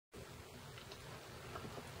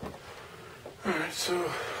Alright, so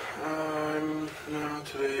I'm now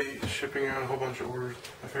today shipping out a whole bunch of orders.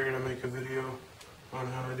 I figured I'd make a video on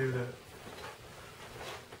how I do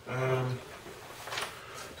that.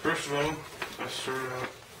 First of all, I start out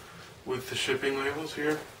with the shipping labels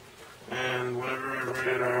here, and whenever I write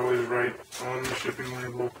it, I always write on the shipping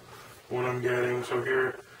label what I'm getting. So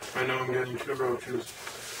here, I know I'm getting 2 roaches,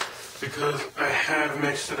 because I have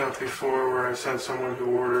mixed it up before where I sent someone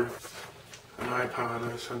who ordered an iPod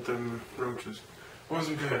and I sent them roaches. It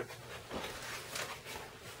wasn't good.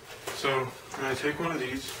 So I take one of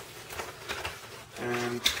these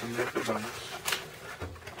and connect the box.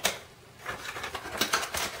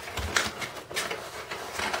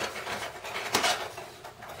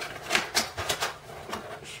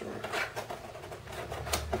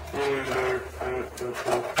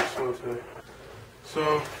 Slow today.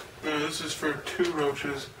 So this is for 2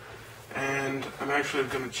 roaches, and I'm actually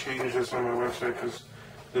going to change this on my website because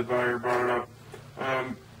the buyer brought it up.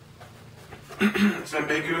 It's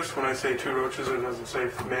ambiguous when I say 2 roaches. It doesn't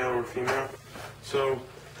say male or female. So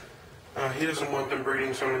he doesn't want them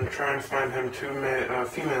breeding, so I'm going to try and find him 2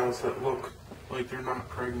 females that look like they're not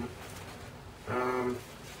pregnant.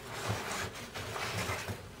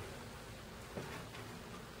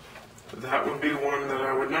 That would be one that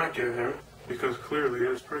I would not give him, because clearly he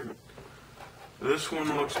is pregnant. This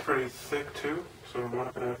one looks pretty thick too, so I'm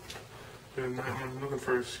not going to do that one. I'm looking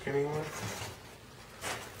for a skinny one.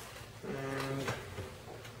 And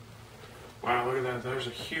wow, look at that. There's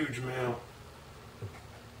a huge male.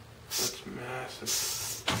 That's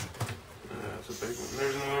massive. That's a big one.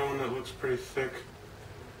 There's another one that looks pretty thick,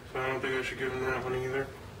 so I don't think I should give him that one either.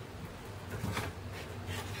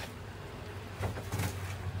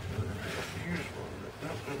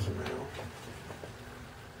 That's a male.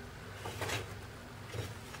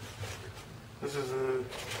 This is a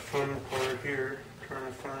fun part here, trying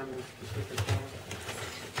to find the specific one.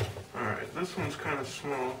 Alright, this one's kind of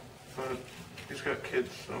small, but he's got kids,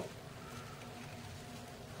 so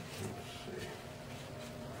let's see.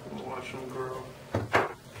 We'll watch them grow.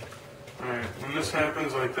 Alright, when this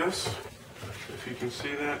happens like this, if you can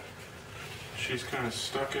see that, she's kind of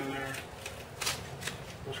stuck in there.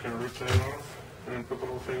 I'm just going to rip that off and put the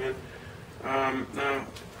whole thing in. Now,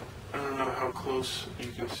 I don't know how close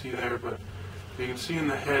you can see there, but you can see in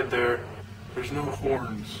the head there, there's no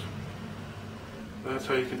horns. That's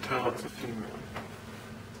how you can tell it's a female.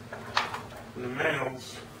 And the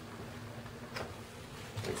males,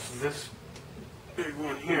 it's this big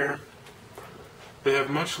one here. They have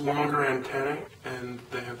much longer antennae, and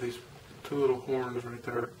they have these 2 little horns right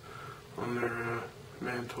there on their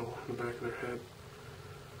mantle in the back of their head.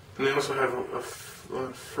 And they also have a lot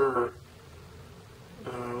of fur,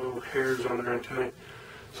 little hairs on their antennae.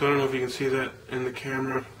 So I don't know if you can see that in the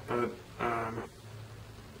camera, but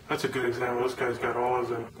that's a good example. This guy's got all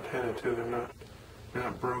his antennae too. They're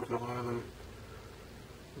not broken. A lot of them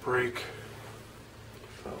break.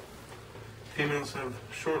 So females have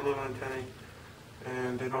short little antennae,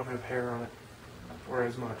 and they don't have hair on it, or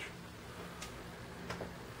as much.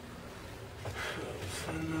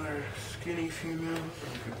 Another skinny female.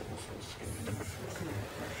 Come here,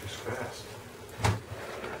 she's fast.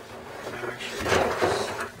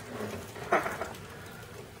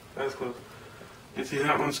 That's close. You see,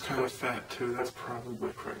 that one's kind of fat too. That's probably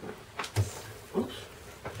pregnant. Oops.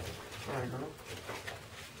 There you go.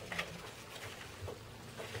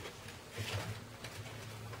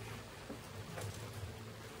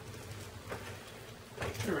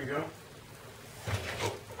 There we go.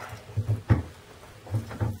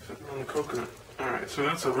 Sitting on the coconut. Alright, so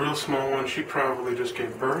that's a real small one. She probably just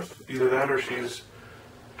gave birth. Either that or she's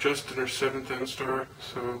just in her 7th instar,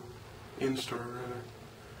 so instar rather.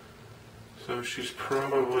 So she's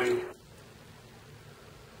probably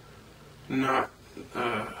not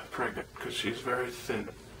pregnant because she's very thin.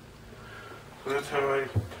 So that's how I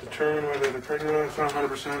determine whether they're pregnant or not. It's not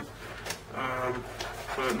 100%,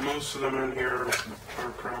 but most of them in here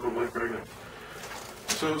are probably pregnant.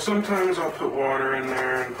 So sometimes I'll put water in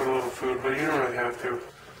there and put a little food, but you don't really have to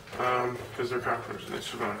because they're cockroaches and they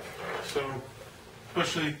survive. So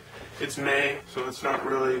especially, it's May, so it's not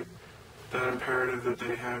really that imperative that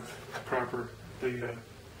they have proper conditions.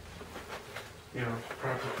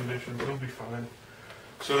 They'll be fine.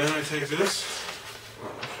 So then I take this.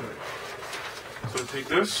 Well, I'll show you. So I take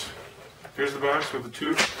this. Here's the box with the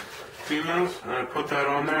 2 females, and I put that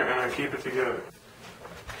on there, and I keep it together.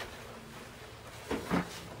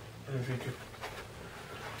 And if you could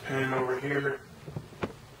pan over here,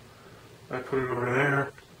 I put it over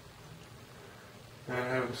there. And I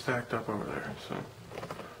have them stacked up over there, so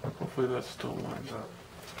hopefully that still lines up.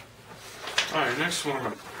 Alright, next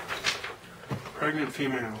one. pregnant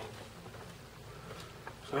female.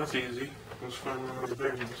 So that's easy. Let's find one of the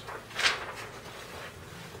big ones.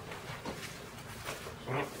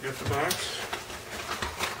 So, get the box,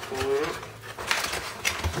 pull it up.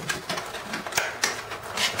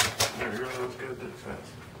 There we go, that was good, did it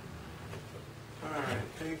fast.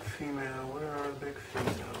 Alright, big female. Where are the big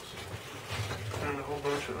females? Found a whole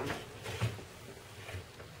bunch of them.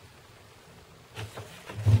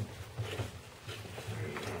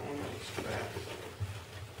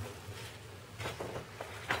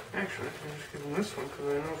 Actually, I'm just giving this one because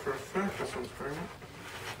I know for a fact this one's pregnant.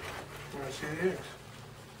 I want to see the eggs.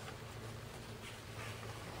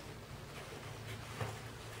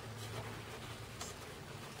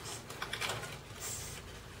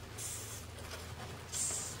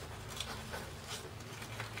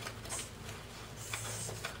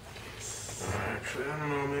 Actually, I don't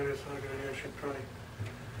know, maybe it's not a good idea. She probably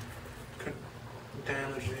could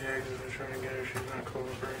damage the eggs if they're trying to get her. She's not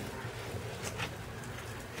cooperating.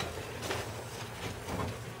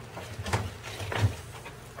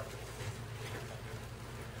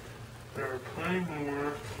 There are plenty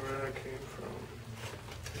more where that came from.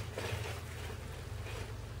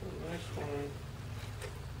 A nice one.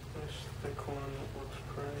 Nice thick one that looks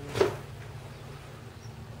pregnant.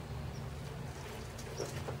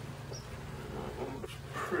 That one looks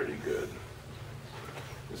pretty good.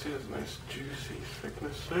 You see this nice juicy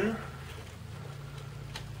thickness there.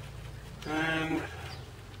 And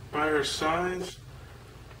by her size,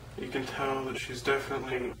 you can tell that she's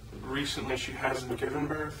definitely, recently she hasn't given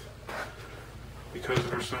birth. Because of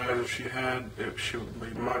her size, if she had, she would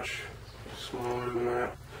be much smaller than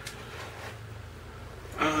that.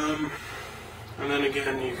 And then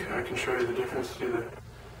again, I can show you the difference. See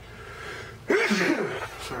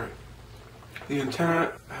sorry. The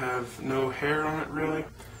antennae have no hair on it really,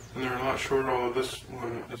 and they're a lot shorter, although this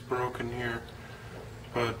one is broken here.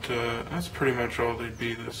 But that's pretty much all they'd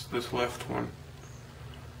be. This left one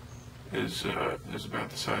is about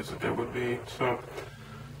the size that they would be. So,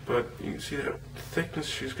 but you can see that thickness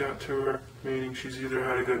she's got to her, meaning she's either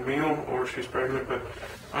had a good meal or she's pregnant. But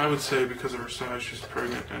I would say because of her size, she's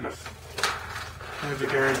pregnant. And if I have a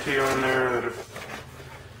guarantee on there that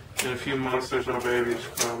if in a few months there's no babies,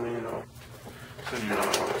 well, then you're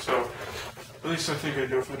not on it. So at least I think I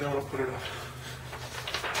do. If I don't, I'll put it up.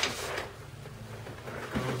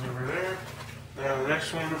 That goes over there. Now the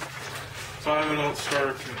next one, 5 adult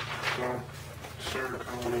starter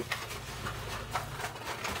colony.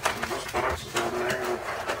 This box is down there.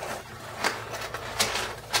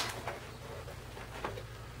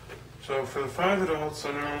 So for the 5 adults,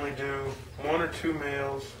 I normally do 1 or 2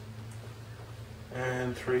 males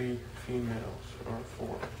and 3 females, or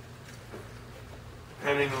 4.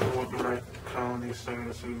 Depending on what my colony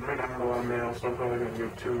status is. Right now I have a lot of males, so I'm probably going to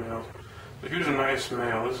give 2 males. But here's a nice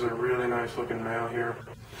male. This is a really nice looking male here.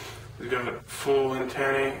 He's got full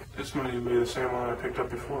antennae. This might even be the same one I picked up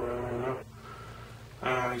before, I don't even know.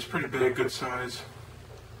 He's pretty big, good size,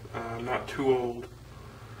 not too old.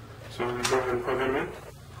 So I'm going to go ahead and put him in.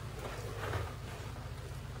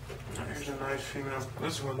 Here's a nice female.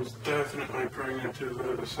 This one's definitely pregnant too. Look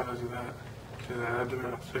at the size of that. See that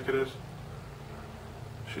abdomen, how thick it is?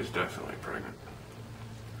 She's definitely pregnant.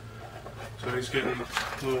 So he's getting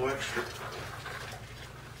a little extra.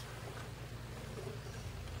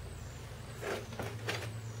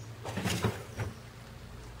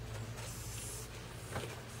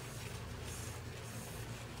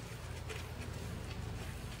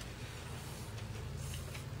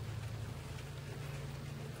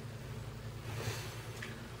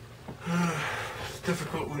 It's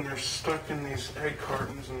difficult when they're stuck in these egg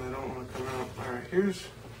cartons and they don't want to come out. Alright, here's...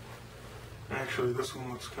 Actually, this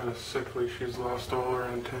one looks kind of sickly. She's lost all her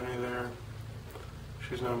antennae there.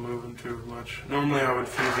 She's not moving too much. Normally I would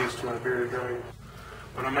feed these to my bearded dragons,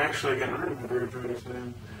 but I'm actually getting rid of my bearded dragons today.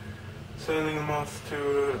 I'm sending them off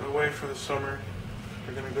to away for the summer.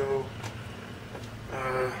 They're going to go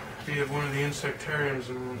be at one of the insectariums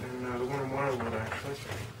in the one in Wildwood, actually.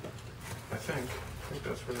 I think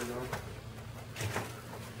that's where they're going.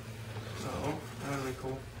 So, that'll be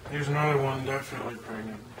cool. Here's another one, definitely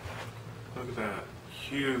pregnant. Look at that.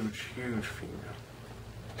 Huge, huge female.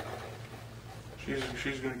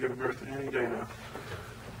 She's going to give birth any day now.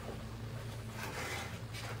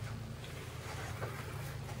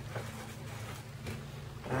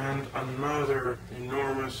 And another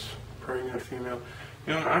enormous pregnant female.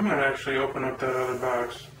 You know, I might actually open up that other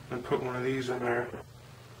box and put one of these in there,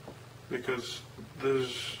 because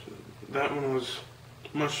that one was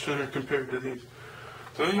much thinner compared to these.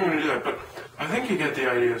 So I think I'm going to do that, but I think you get the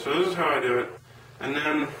idea. So this is how I do it. And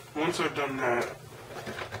then, once I've done that,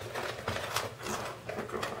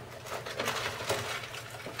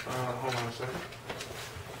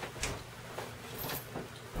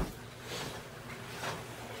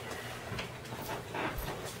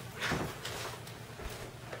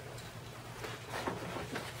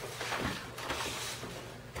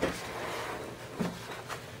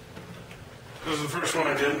 This is the first one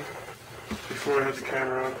I did before I had the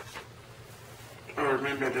camera on. Or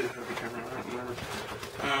maybe I did have the camera on, I don't remember.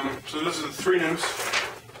 So this is the 3 nymphs.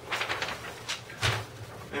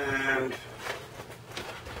 And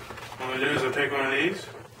what I do is I take one of these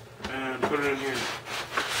and put it in here.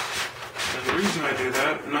 And the reason I do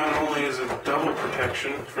that, not only is it double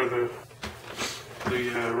protection for the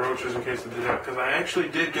roaches in case they did that, because I actually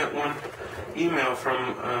did get one email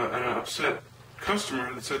from an upset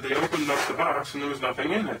customer that said they opened up the box and there was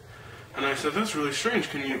nothing in it. And I said, that's really strange.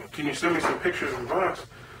 Can you send me some pictures of the box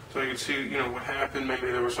so I could see, you know, what happened? Maybe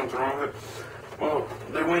there was something wrong with it. Well,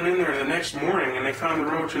 they went in there the next morning and they found the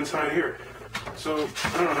roach inside here. So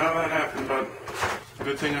I don't know how that happened, but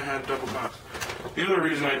good thing I had double box. The other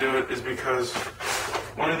reason I do it is because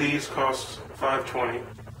one of these costs $5.20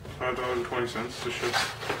 to ship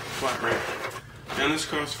flat rate, and this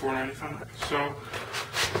costs $4.95. So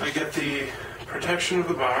I get the protection of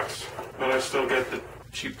the box, but I still get the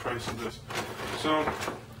cheap price of this. So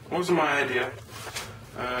what was my idea?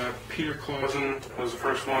 Peter Clausen was the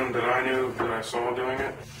first one that I knew that I saw doing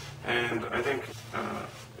it, and I think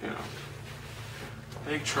you know,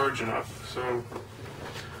 they charge enough. So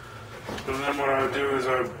then what I would do is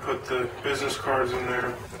I would put the business cards in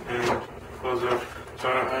there and close it up, so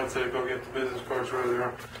I don't have to go get the business cards where they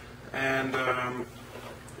are, and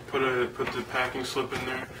put the packing slip in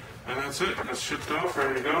there, and that's it. It's shipped off,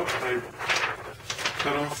 ready to go. I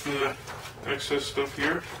cut off the excess stuff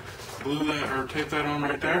here, glue that or tape that on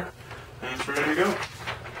right there, and it's ready to go.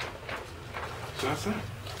 So that's it.